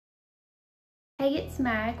Hey, it's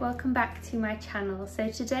Meg, welcome back to my channel. So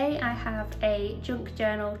today I have a junk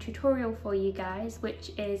journal tutorial for you guys, which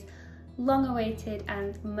is long awaited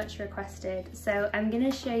and much requested. So I'm going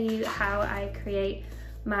to show you how I create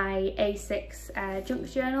my A6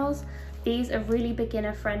 junk journals. These are really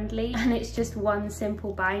beginner friendly and it's just one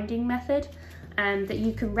simple binding method that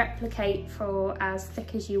you can replicate for as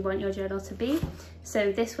thick as you want your journal to be.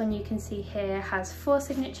 So this one you can see here has 4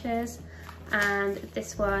 signatures, and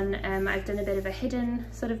this one I've done a bit of a hidden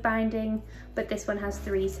sort of binding, but this one has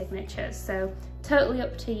 3 signatures. So totally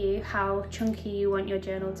up to you how chunky you want your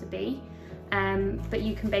journal to be, but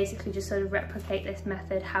you can basically just sort of replicate this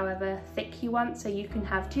method however thick you want. So you can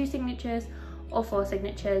have 2 signatures or 4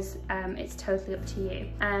 signatures, it's totally up to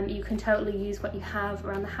you. You can totally use what you have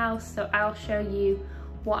around the house, so I'll show you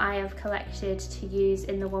what I have collected to use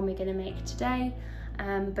in the one we're going to make today.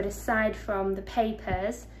 But aside from the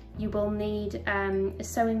papers, you will need a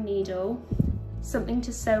sewing needle, something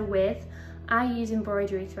to sew with. I use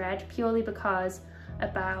embroidery thread purely because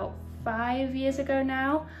about 5 years ago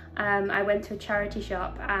now, I went to a charity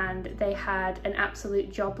shop and they had an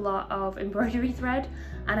absolute job lot of embroidery thread,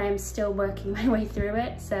 and I am still working my way through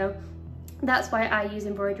it. So that's why I use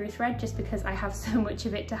embroidery thread, just because I have so much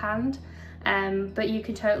of it to hand. But you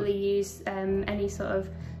can totally use any sort of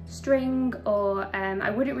string, or I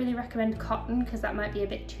wouldn't really recommend cotton because that might be a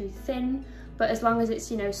bit too thin, but as long as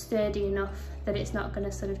it's, you know, sturdy enough that it's not going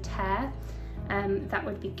to sort of tear, that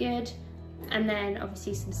would be good. And then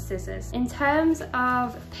obviously some scissors. In terms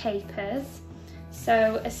of papers,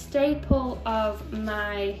 so a staple of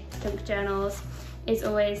my junk journals is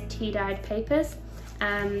always tea-dyed papers.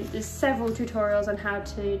 There's several tutorials on how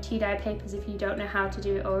to tea-dye papers if you don't know how to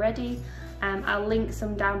do it already. I'll link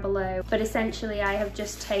some down below, but essentially I have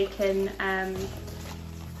just taken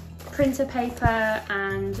printer paper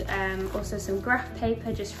and also some graph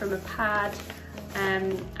paper just from a pad,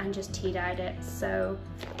 and just tea-dyed it. So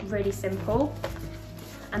really simple,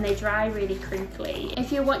 and they dry really crinkly.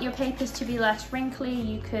 If you want your papers to be less wrinkly,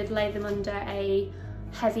 you could lay them under a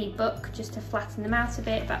heavy book just to flatten them out a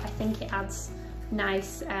bit, but I think it adds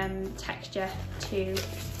nice texture to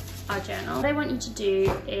our journal. What I want you to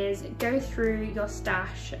do is go through your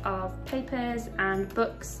stash of papers and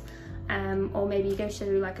books, or maybe go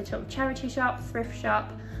to like a sort of charity shop, thrift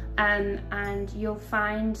shop, and you'll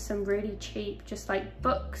find some really cheap just like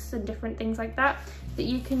books and different things like that that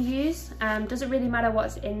you can use. Doesn't really matter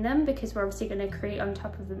what's in them because we're obviously going to create on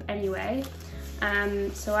top of them anyway.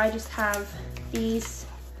 So I just have these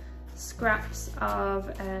scraps of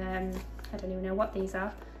I don't even know what these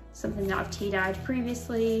are, something that I've tea-dyed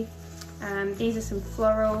previously. These are some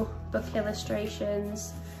floral book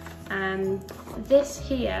illustrations. This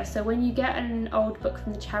here, so when you get an old book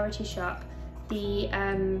from the charity shop, the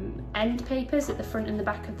end papers at the front and the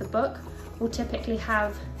back of the book will typically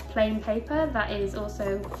have plain paper that is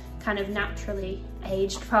also kind of naturally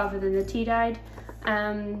aged rather than the tea-dyed.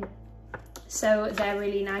 So they're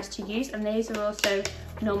really nice to use, and these are also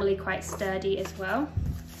normally quite sturdy as well.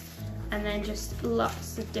 And then just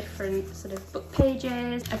lots of different sort of book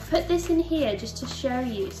pages. I put this in here just to show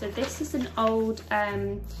you. So this is an old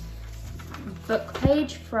book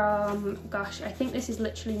page from, gosh, I think this is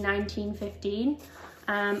literally 1915,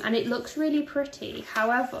 and it looks really pretty.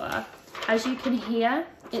 However, as you can hear,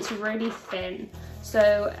 it's really thin.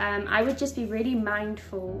 So I would just be really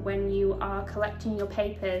mindful when you are collecting your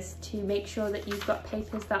papers to make sure that you've got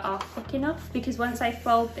papers that are thick enough, because once I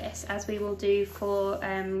fold this, as we will do for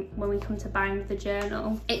when we come to bind the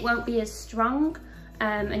journal, it won't be as strong,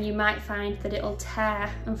 and you might find that it'll tear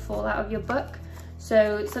and fall out of your book.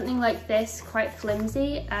 So something like this, quite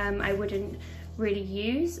flimsy, I wouldn't really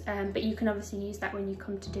use, but you can obviously use that when you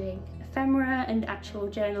come to doing ephemera and actual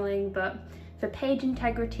journaling. But for page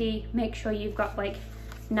integrity, make sure you've got like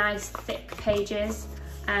nice thick pages,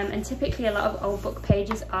 and typically a lot of old book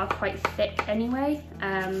pages are quite thick anyway,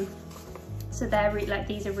 so they're like,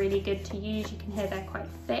 these are really good to use. You can hear they're quite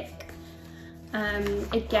thick.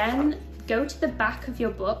 Again, go to the back of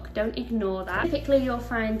your book, don't ignore that. Typically you'll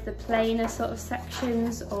find the plainer sort of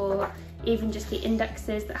sections, or even just the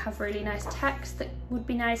indexes that have really nice text that would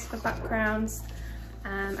be nice for backgrounds.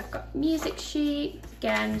 I've got music sheet,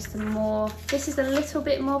 again some more. This is a little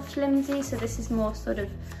bit more flimsy, so this is more sort of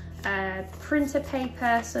printer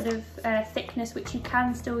paper sort of thickness, which you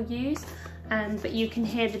can still use, but you can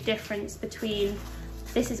hear the difference between,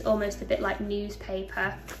 this is almost a bit like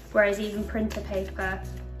newspaper, whereas even printer paper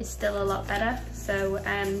is still a lot better. So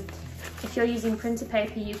if you're using printer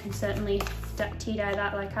paper, you can certainly tea-dye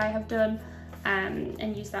that like I have done,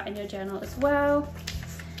 and use that in your journal as well.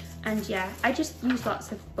 And yeah, I just use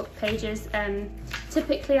lots of book pages.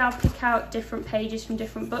 Typically I'll pick out different pages from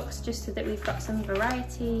different books just so that we've got some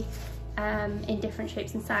variety in different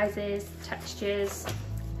shapes and sizes, textures,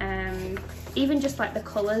 even just like the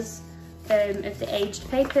colours of the aged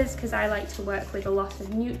papers, because I like to work with a lot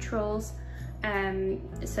of neutrals,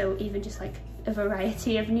 so even just like a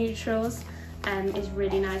variety of neutrals is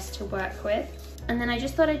really nice to work with. And then I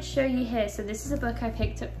just thought I'd show you here, so this is a book I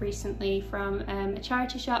picked up recently from a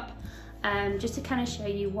charity shop, just to kind of show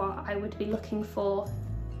you what I would be looking for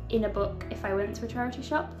in a book if I went to a charity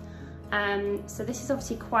shop. So this is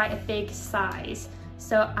obviously quite a big size,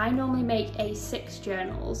 so I normally make A6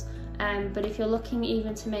 journals, but if you're looking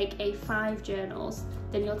even to make A5 journals,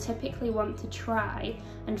 then you'll typically want to try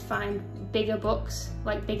and find bigger books,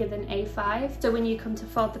 like bigger than A5. So when you come to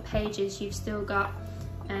fold the pages, you've still got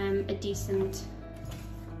a decent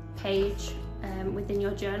page within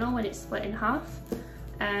your journal when it's split in half.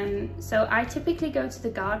 So I typically go to the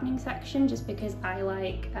gardening section just because I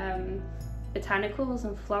like botanicals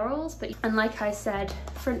and florals, and like I said,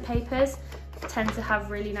 front papers tend to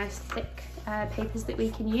have really nice thick papers that we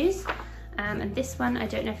can use. And this one, I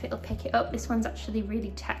don't know if it'll pick it up, this one's actually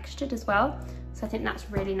really textured as well, so I think that's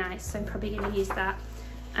really nice, so I'm probably going to use that.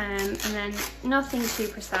 And then nothing too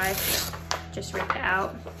precise, just rip it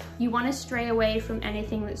out. You want to stray away from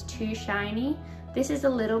anything that's too shiny. This is a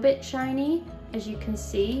little bit shiny, as you can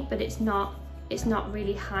see, but it's not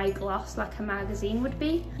really high gloss like a magazine would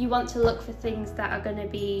be. You want to look for things that are going to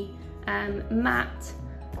be matte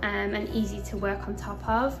and easy to work on top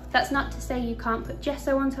of. That's not to say you can't put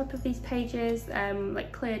gesso on top of these pages,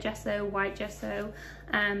 like clear gesso, white gesso,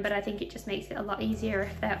 but I think it just makes it a lot easier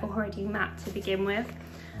if they're already matte to begin with.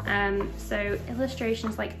 So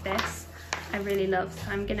illustrations like this I really love,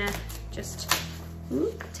 so I'm gonna just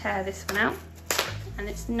tear this one out, and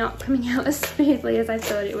it's not coming out as smoothly as I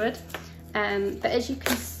thought it would. But as you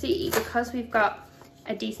can see, because we've got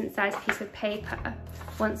a decent sized piece of paper,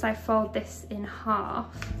 once I fold this in half,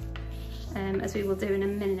 as we will do in a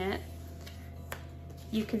minute,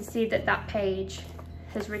 you can see that that page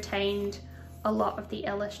has retained a lot of the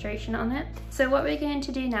illustration on it. So what we're going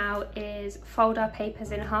to do now is fold our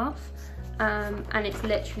papers in half, and it's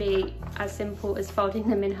literally as simple as folding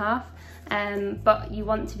them in half, but you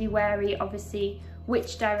want to be wary, obviously,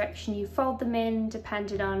 which direction you fold them in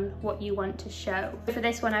depending on what you want to show. For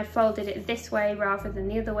this one I folded it this way rather than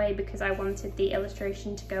the other way because I wanted the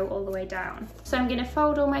illustration to go all the way down. So I'm going to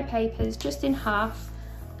fold all my papers just in half,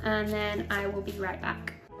 and then I will be right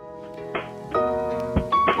back.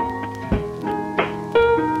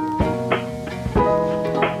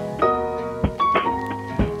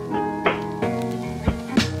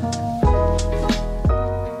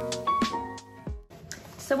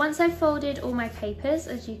 So once I've folded all my papers,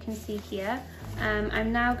 as you can see here,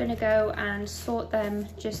 I'm now going to go and sort them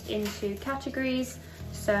just into categories.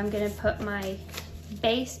 So I'm going to put my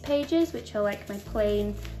base pages, which are like my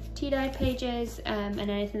plain tea-dyed pages, and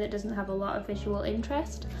anything that doesn't have a lot of visual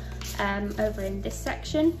interest, over in this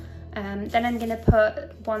section. Then I'm going to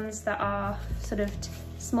put ones that are sort of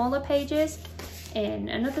smaller pages in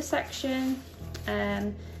another section.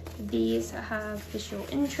 These have visual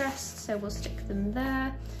interest, so we'll stick them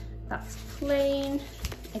there. That's plain,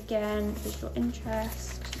 again, visual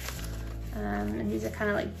interest. And these are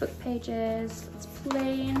kind of like book pages, that's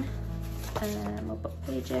plain, more book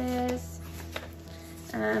pages.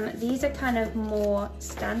 These are kind of more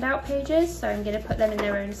standout pages, so I'm going to put them in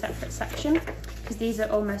their own separate section because these are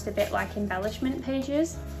almost a bit like embellishment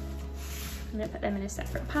pages. I'm going to put them in a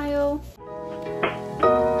separate pile.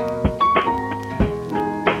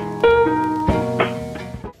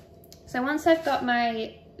 So once I've got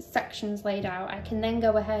my sections laid out, I can then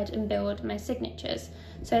go ahead and build my signatures.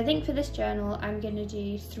 So I think for this journal, I'm going to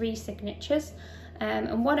do 3 signatures.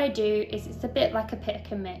 And what I do is it's a bit like a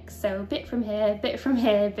pick and mix. So a bit from here, bit from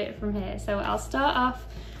here, bit from here. So I'll start off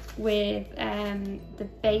with the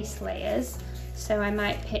base layers. So I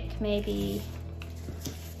might pick maybe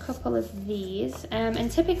a couple of these.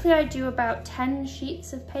 And typically I do about 10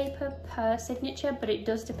 sheets of paper per signature, but it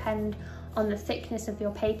does depend on the thickness of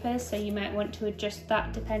your paper, so you might want to adjust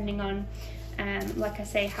that depending on, like I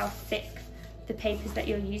say, how thick the papers that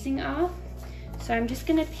you're using are. So I'm just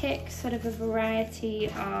going to pick sort of a variety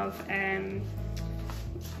of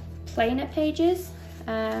plainer pages.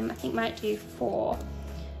 I think might do 4.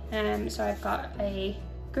 So I've got a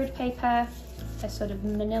grid paper, a sort of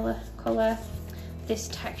manila colour, this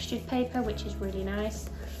textured paper which is really nice,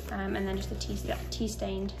 and then just a tea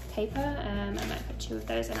stained paper. I might put 2 of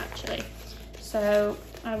those in actually. So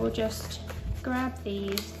I will just grab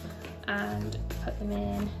these and put them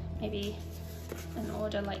in maybe an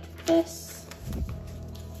order like this.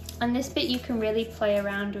 On this bit you can really play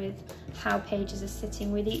around with how pages are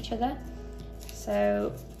sitting with each other.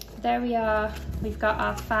 So there we are, we've got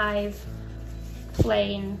our 5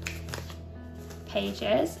 plain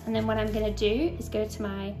pages, and then what I'm going to do is go to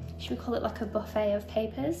my, should we call it like a buffet of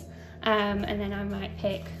papers, and then I might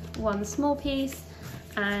pick one small piece,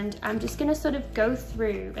 and I'm just going to sort of go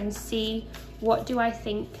through and see what do I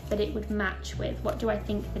think that it would match with, what do I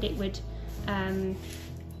think that it would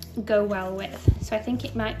go well with. So I think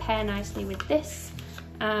it might pair nicely with this,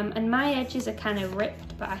 and my edges are kind of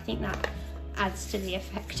ripped, but I think that adds to the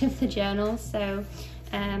effect of the journal. So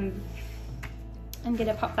I'm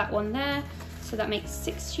gonna pop that one there, so that makes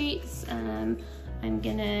 6 sheets. I'm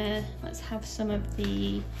gonna, let's have some of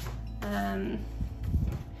the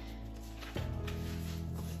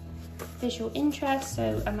visual interest,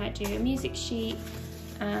 so I might do a music sheet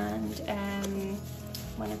and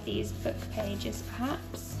one of these book pages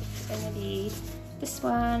perhaps. So maybe this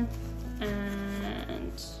one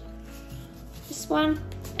and this one,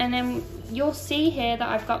 and then you'll see here that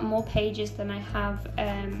I've got more pages than I have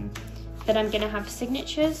that I'm gonna have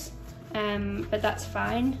signatures, but that's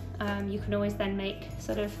fine. You can always then make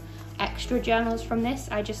sort of extra journals from this.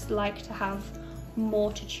 I just like to have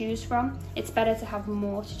more to choose from. It's better to have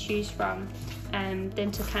more to choose from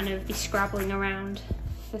than to kind of be scrabbling around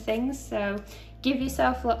for things. So give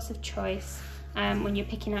yourself lots of choice when you're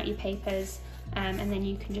picking out your papers, and then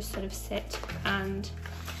you can just sort of sit and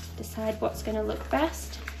decide what's going to look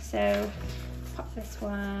best. So pop this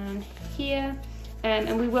one here,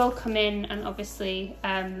 and we will come in and obviously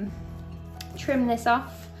trim this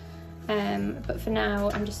off, but for now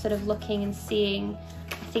I'm just sort of looking and seeing.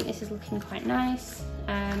 I think this is looking quite nice.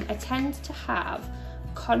 I tend to have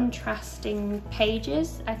contrasting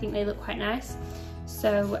pages. I think they look quite nice.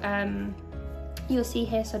 So you'll see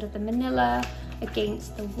here sort of the manila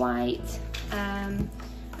against the white, and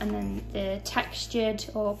then the textured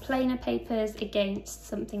or plainer papers against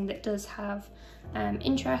something that does have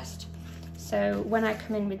interest. So when I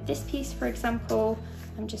come in with this piece, for example,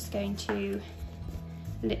 I'm just going to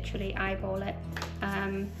literally eyeball it,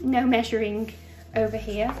 no measuring over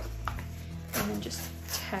here, and then just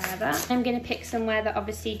tear that. I'm going to pick somewhere that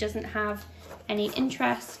obviously doesn't have any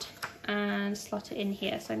interest and slot it in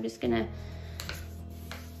here. So I'm just going to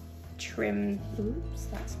trim, oops,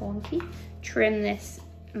 that's wonky, trim this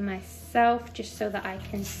myself just so that I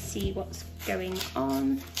can see what's going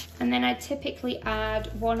on. And then I typically add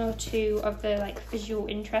 1 or 2 of the like visual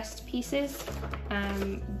interest pieces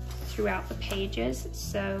throughout the pages.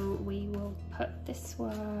 So we will put this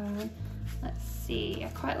one, let's see, I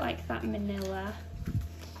quite like that manila.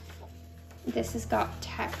 This has got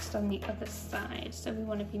text on the other side, so we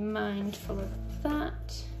want to be mindful of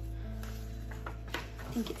that.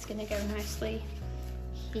 I think it's going to go nicely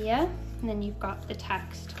here, and then you've got the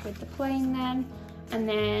text with the plain then, and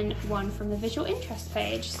then one from the visual interest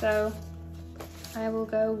page. So I will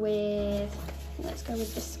go with, let's go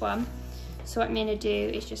with this one. So what I'm going to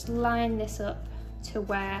do is just line this up to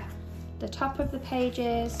where the top of the page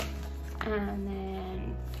is, and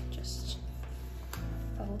then just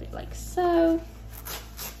fold it like so,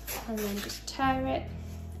 and then just tear it.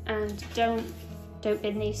 And don't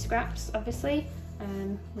bin these scraps, obviously.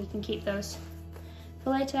 We can keep those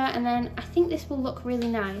for later. And then I think this will look really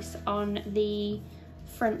nice on the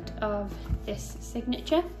front of this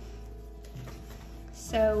signature.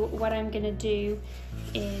 So what I'm going to do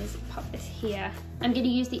is pop this here. I'm going to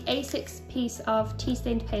use the A6 piece of tea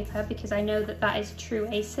stained paper because I know that that is true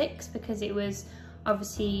A6 because it was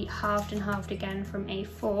obviously halved and halved again from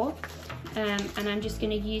A4, and I'm just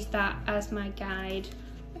going to use that as my guide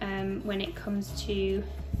when it comes to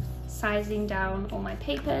sizing down all my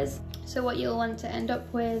papers. So what you'll want to end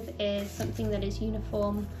up with is something that is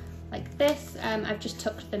uniform like this. I've just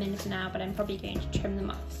tucked them in for now, but I'm probably going to trim them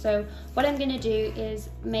off. So what I'm going to do is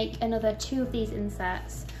make another 2 of these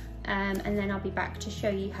inserts, and then I'll be back to show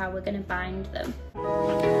you how we're going to bind them.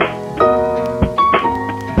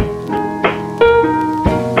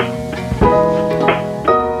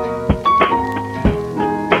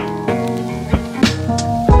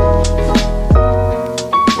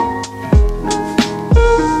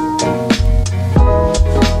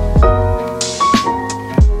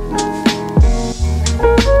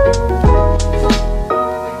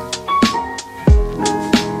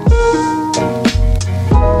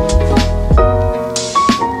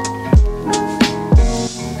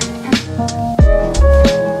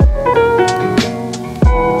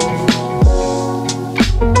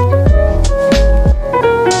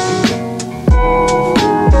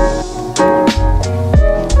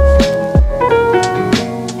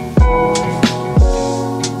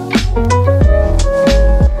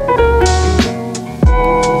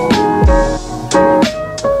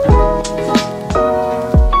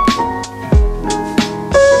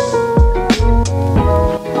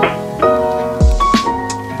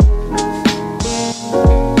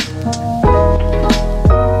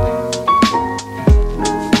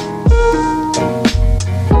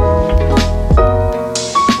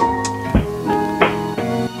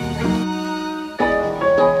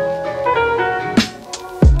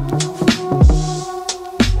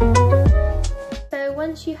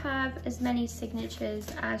 once you have as many signatures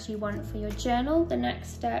as you want for your journal, the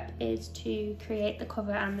next step is to create the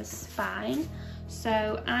cover and the spine.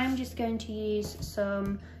 So I'm just going to use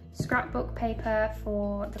some scrapbook paper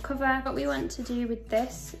for the cover. What we want to do with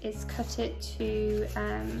this is cut it to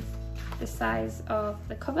the size of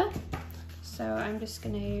the cover. So I'm just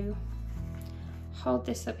going to hold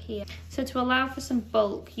this up here. So to allow for some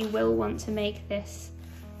bulk, you will want to make this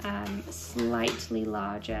slightly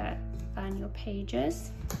larger than your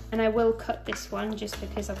pages. And I will cut this one just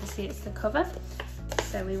because obviously it's the cover.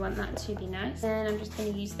 So we want that to be nice. And I'm just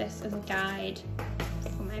going to use this as a guide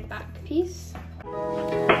for my back piece.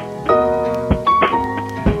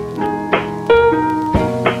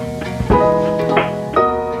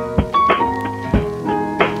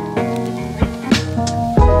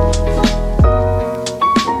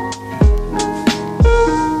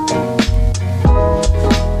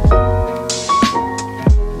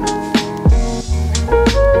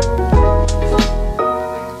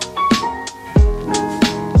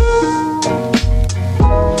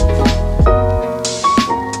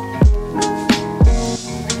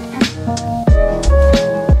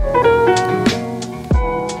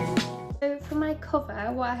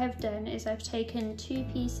 What I have done is I've taken 2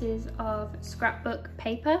 pieces of scrapbook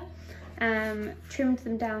paper, trimmed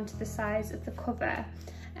them down to the size of the cover,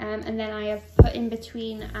 and then I have put in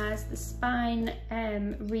between as the spine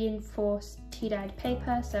reinforced tea-dyed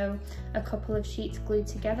paper, so a couple of sheets glued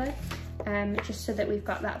together, just so that we've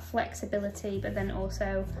got that flexibility but then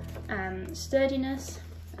also sturdiness.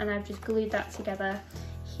 And I've just glued that together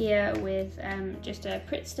here with just a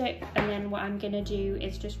Pritt stick, and then what I'm going to do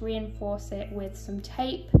is just reinforce it with some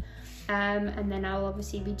tape, and then I'll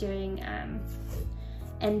obviously be doing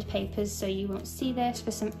end papers so you won't see this,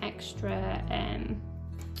 for some extra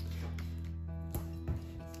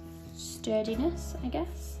sturdiness, I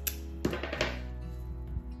guess.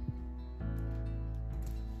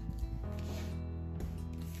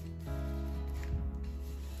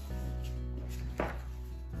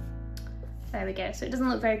 There we go. So it doesn't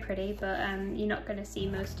look very pretty, but you're not going to see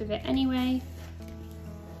most of it anyway.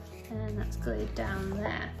 And that's glued down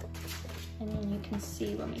there. And then you can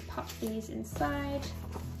see when we pop these inside,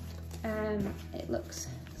 it looks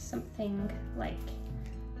something like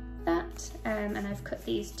that. And I've cut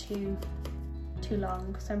these too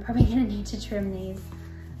long, so I'm probably going to need to trim these.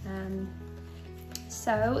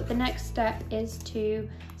 So the next step is to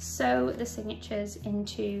sew the signatures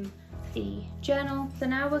into the journal. So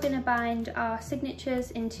now we're going to bind our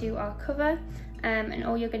signatures into our cover, and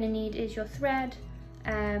all you're going to need is your thread,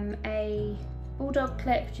 a bulldog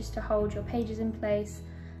clip just to hold your pages in place,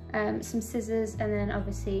 some scissors, and then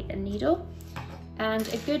obviously a needle. And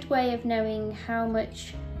a good way of knowing how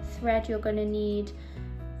much thread you're going to need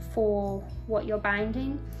for what you're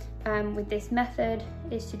binding with this method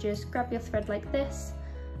is to just grab your thread like this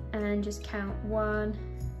and just count 1,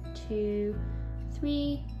 2,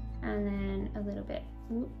 3, and then a little bit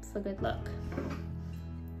for good luck,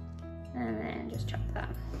 and then just chop that.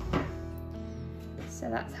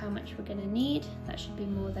 So that's how much we're going to need. That should be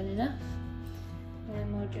more than enough.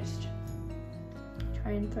 And we'll just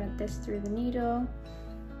try and thread this through the needle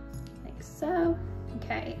like so.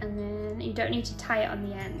 Okay, and then you don't need to tie it on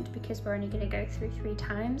the end because we're only going to go through 3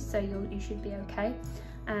 times, so you should be okay.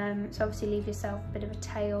 So obviously leave yourself a bit of a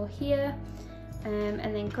tail here, and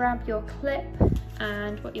then grab your clip,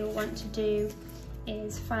 and what you'll want to do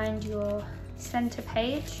is find your center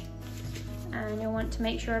page, and you'll want to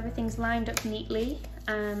make sure everything's lined up neatly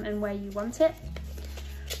and where you want it,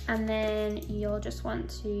 and then you'll just want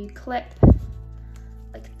to clip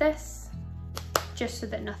like this just so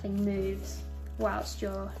that nothing moves whilst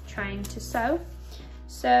you're trying to sew.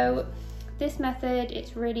 So this method,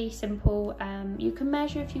 it's really simple. You can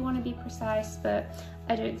measure if you want to be precise, but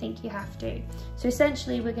I don't think you have to. So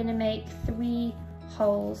essentially we're going to make 3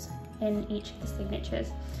 holes in each of the signatures.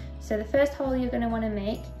 So the first hole you're going to want to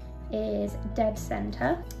make is dead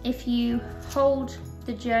center. If you hold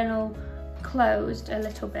the journal closed a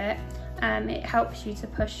little bit, it helps you to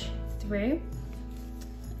push through.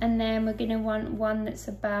 And then we're going to want one that's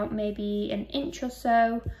about maybe 1 inch or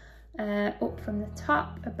so up from the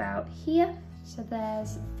top, about here. So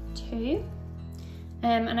there's 2.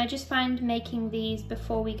 And I just find making these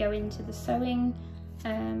before we go into the sewing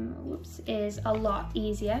is a lot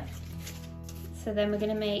easier. So then we're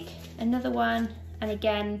going to make another one, and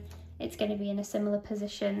again it's going to be in a similar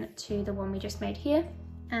position to the one we just made here,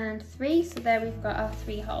 and 3. So there we've got our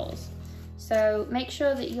 3 holes. So make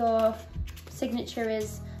sure that your signature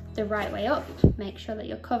is the right way up, make sure that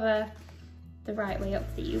your cover the right way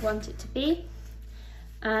up that you want it to be.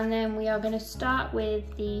 And then we are going to start with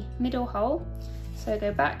the middle hole. So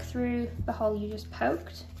go back through the hole you just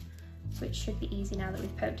poked, which should be easy now that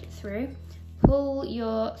we've poked it through. Pull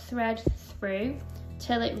your thread through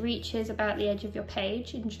till it reaches about the edge of your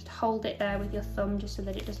page and just hold it there with your thumb just so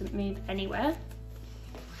that it doesn't move anywhere.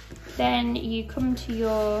 Then you come to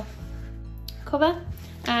your cover.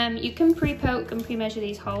 You can pre-poke and pre-measure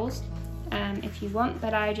these holes if you want,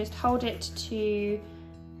 but I just hold it to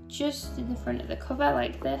just in the front of the cover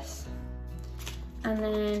like this, and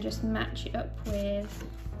then just match it up with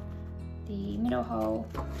the middle hole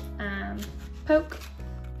and poke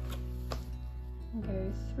and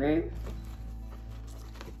go through,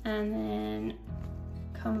 and then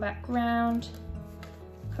come back round,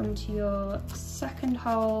 come to your second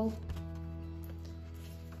hole,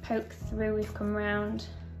 poke through, we've come round,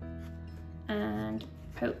 and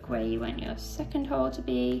poke where you want your second hole to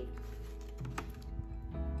be,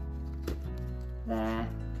 there,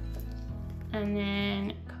 and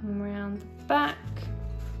then come around the back,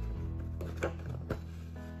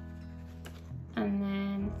 and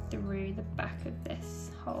then through the back of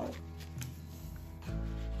this hole.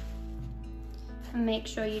 And make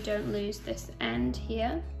sure you don't lose this end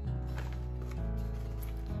here.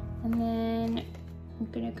 And then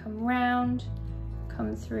I'm gonna come round,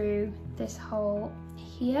 come through this hole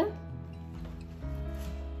here,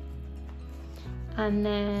 and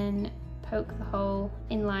then poke the hole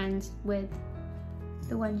in lines with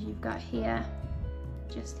the ones you've got here,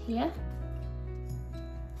 just here.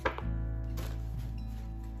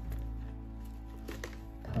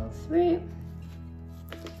 Pull through,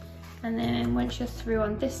 and then once you're through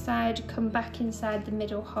on this side, come back inside the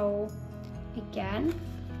middle hole again.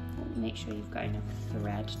 Make sure you've got enough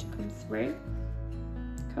thread to come through.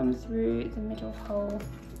 Come through the middle hole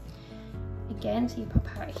again, so you pop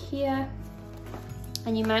out here,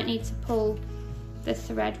 and you might need to pull the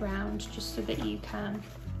thread round just so that you can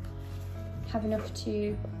have enough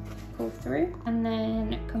to pull through, and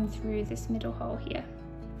then come through this middle hole here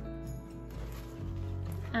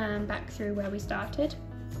and back through where we started,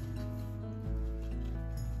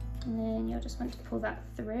 and then you'll just want to pull that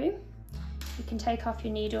through. You can take off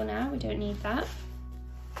your needle now, we don't need that.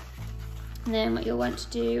 And then what you'll want to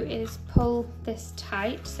do is pull this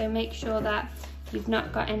tight, so make sure that you've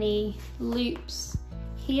not got any loops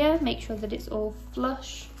here, make sure that it's all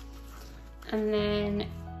flush, and then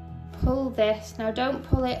pull this. Now don't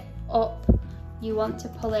pull it up, you want to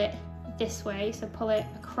pull it this way, so pull it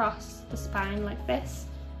across the spine like this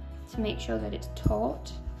to make sure that it's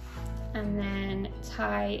taut, and then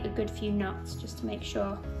tie a good few knots just to make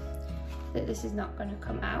sure that this is not going to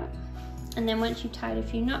come out. And then once you've tied a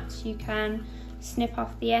few knots, you can snip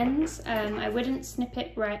off the ends. I wouldn't snip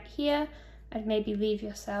it right here, I'd maybe leave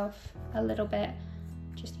yourself a little bit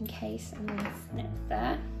just in case, and then snip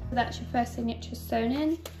there. So that's your first signature sewn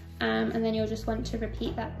in, and then you'll just want to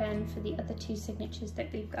repeat that then for the other two signatures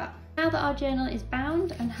that we've got. Now that our journal is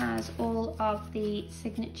bound and has all of the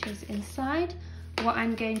signatures inside, what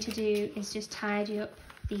I'm going to do is just tidy up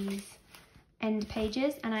these end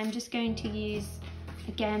pages, and I'm just going to use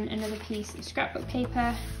again another piece of scrapbook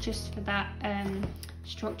paper just for that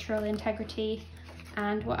structural integrity,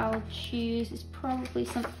 and what I'll choose is probably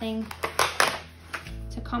something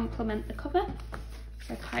to complement the cover.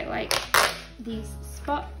 So I quite like these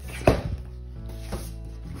spots,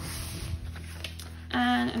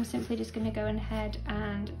 and I'm simply just going to go ahead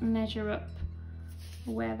and measure up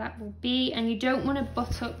where that will be. And you don't want to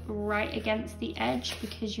butt up right against the edge,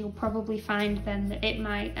 because you'll probably find then that it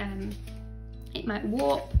might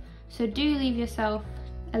warp, so do leave yourself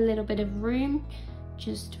a little bit of room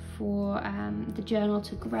just for the journal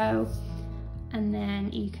to grow, and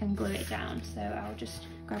then you can glue it down. So I'll just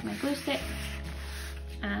grab my glue stick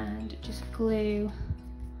and just glue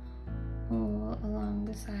all along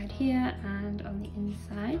the side here and on the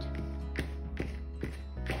inside.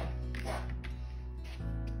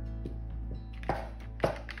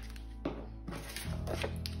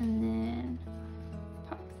 And then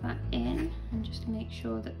pop that in and just make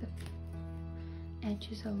sure that the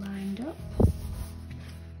edges are lined up.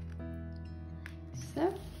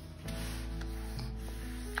 So,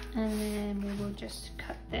 and then we will just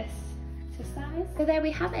cut this to size. So there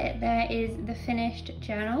we have it. There is the finished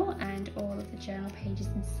journal and all of the journal pages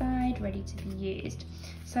inside ready to be used.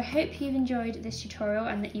 So I hope you've enjoyed this tutorial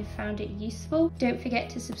and that you've found it useful. Don't forget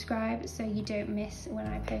to subscribe so you don't miss when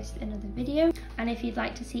I post another video. And if you'd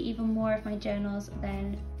like to see even more of my journals,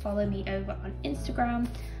 then follow me over on Instagram,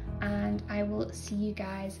 and I will see you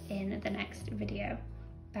guys in the next video.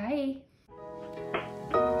 Bye.